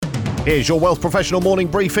Here's your Wealth Professional morning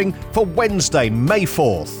briefing for Wednesday, May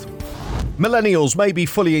 4th. Millennials may be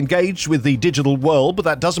fully engaged with the digital world, but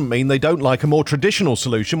that doesn't mean they don't like a more traditional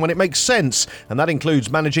solution when it makes sense, and that includes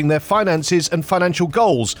managing their finances and financial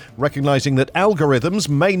goals, recognizing that algorithms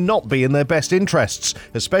may not be in their best interests,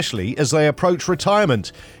 especially as they approach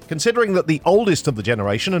retirement. Considering that the oldest of the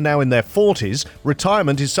generation are now in their 40s,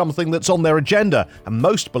 retirement is something that's on their agenda, and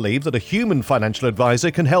most believe that a human financial advisor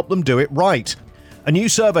can help them do it right. A new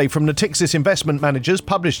survey from Natixis Investment Managers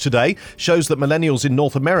published today shows that millennials in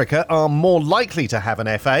North America are more likely to have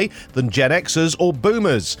an FA than Gen Xers or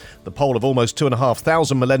Boomers. The poll of almost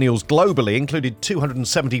 2,500 millennials globally included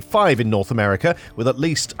 275 in North America with at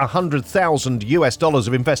least $100,000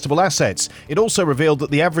 of investable assets. It also revealed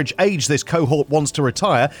that the average age this cohort wants to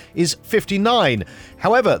retire is 59.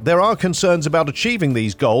 However, there are concerns about achieving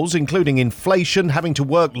these goals, including inflation, having to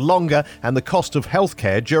work longer, and the cost of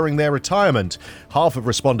healthcare during their retirement. Half of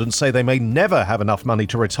respondents say they may never have enough money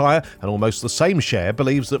to retire, and almost the same share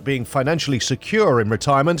believes that being financially secure in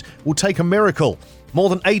retirement will take a miracle. More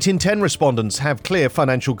than 8 in 10 respondents have clear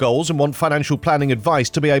financial goals and want financial planning advice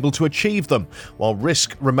to be able to achieve them. While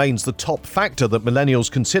risk remains the top factor that millennials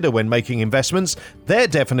consider when making investments, their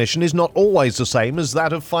definition is not always the same as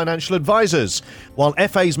that of financial advisors. While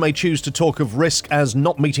FAs may choose to talk of risk as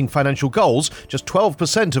not meeting financial goals, just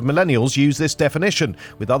 12% of millennials use this definition,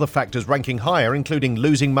 with other factors ranking higher, including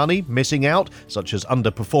losing money, missing out, such as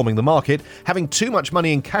underperforming the market, having too much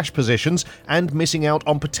money in cash positions, and missing out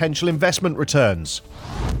on potential investment returns.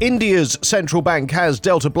 India's central bank has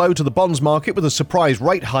dealt a blow to the bonds market with a surprise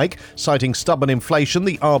rate hike. Citing stubborn inflation,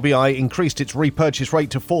 the RBI increased its repurchase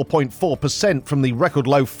rate to 4.4% from the record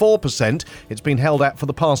low 4% it's been held at for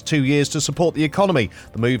the past 2 years to support the economy.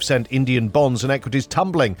 The move sent Indian bonds and equities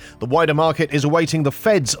tumbling. The wider market is awaiting the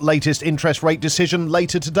Fed's latest interest rate decision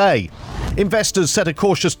later today. Investors set a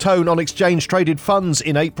cautious tone on exchange-traded funds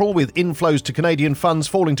in April, with inflows to Canadian funds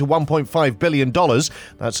falling to $1.5 billion.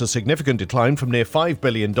 That's a significant decline from near $5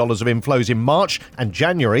 billion of inflows in March and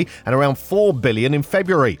January and around $4 billion in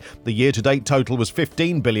February. The year-to-date total was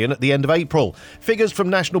 $15 billion at the end of April. Figures from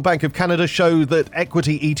National Bank of Canada show that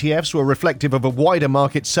equity ETFs were reflective of a wider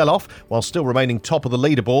market sell-off, while still remaining top of the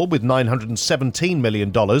leaderboard with $917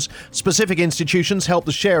 million. Specific institutions helped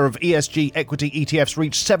the share of ESG equity ETFs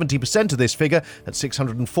reach 70% of this figure at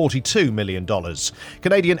 $642 million.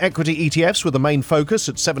 Canadian equity ETFs were the main focus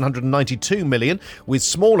at $792 million, with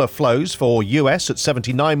smaller flows for US at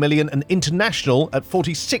 $79 million and international at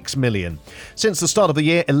 $46 million. Since the start of the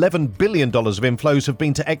year, $11 billion of inflows have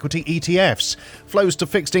been to equity ETFs. Flows to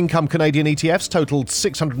fixed income Canadian ETFs totaled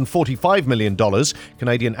 $645 million.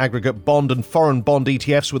 Canadian aggregate bond and foreign bond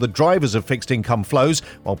ETFs were the drivers of fixed income flows,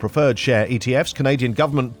 while preferred share ETFs, Canadian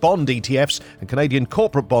government bond ETFs, and Canadian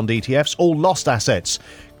corporate bond ETFs all lost assets.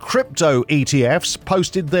 Crypto ETFs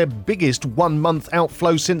posted their biggest one-month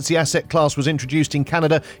outflow since the asset class was introduced in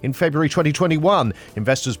Canada in February 2021.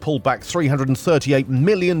 Investors pulled back $338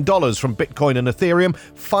 million from Bitcoin and Ethereum,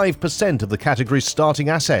 5% of the category's starting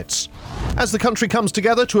assets. As the country comes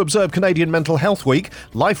together to observe Canadian Mental Health Week,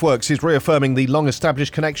 LifeWorks is reaffirming the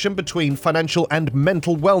long-established connection between financial and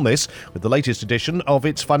mental wellness with the latest edition of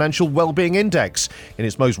its Financial Wellbeing Index. In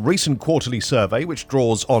its most recent quarterly survey, which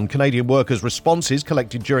draws on Canadian workers' responses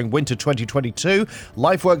collected during winter 2022,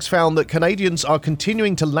 LifeWorks found that Canadians are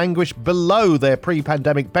continuing to languish below their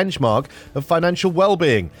pre-pandemic benchmark of financial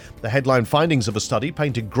well-being. The headline findings of a study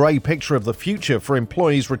paint a grey picture of the future for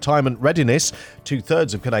employees' retirement readiness.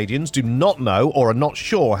 2/3 of Canadians do not know or are not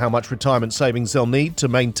sure how much retirement savings they'll need to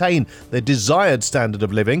maintain their desired standard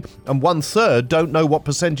of living, and 1/3 don't know what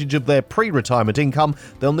percentage of their pre-retirement income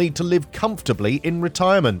they'll need to live comfortably in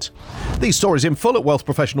retirement. These stories in full at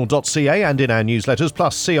WealthProfessional.ca and in our newsletters,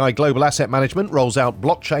 plus CI Global Asset Management rolls out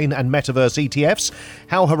blockchain and metaverse ETFs,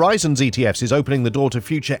 how Horizons ETFs is opening the door to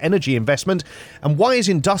future energy investment, and why is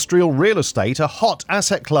industrial real estate a hot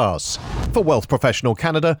asset class. For Wealth Professional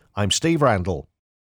Canada, I'm Steve Randall.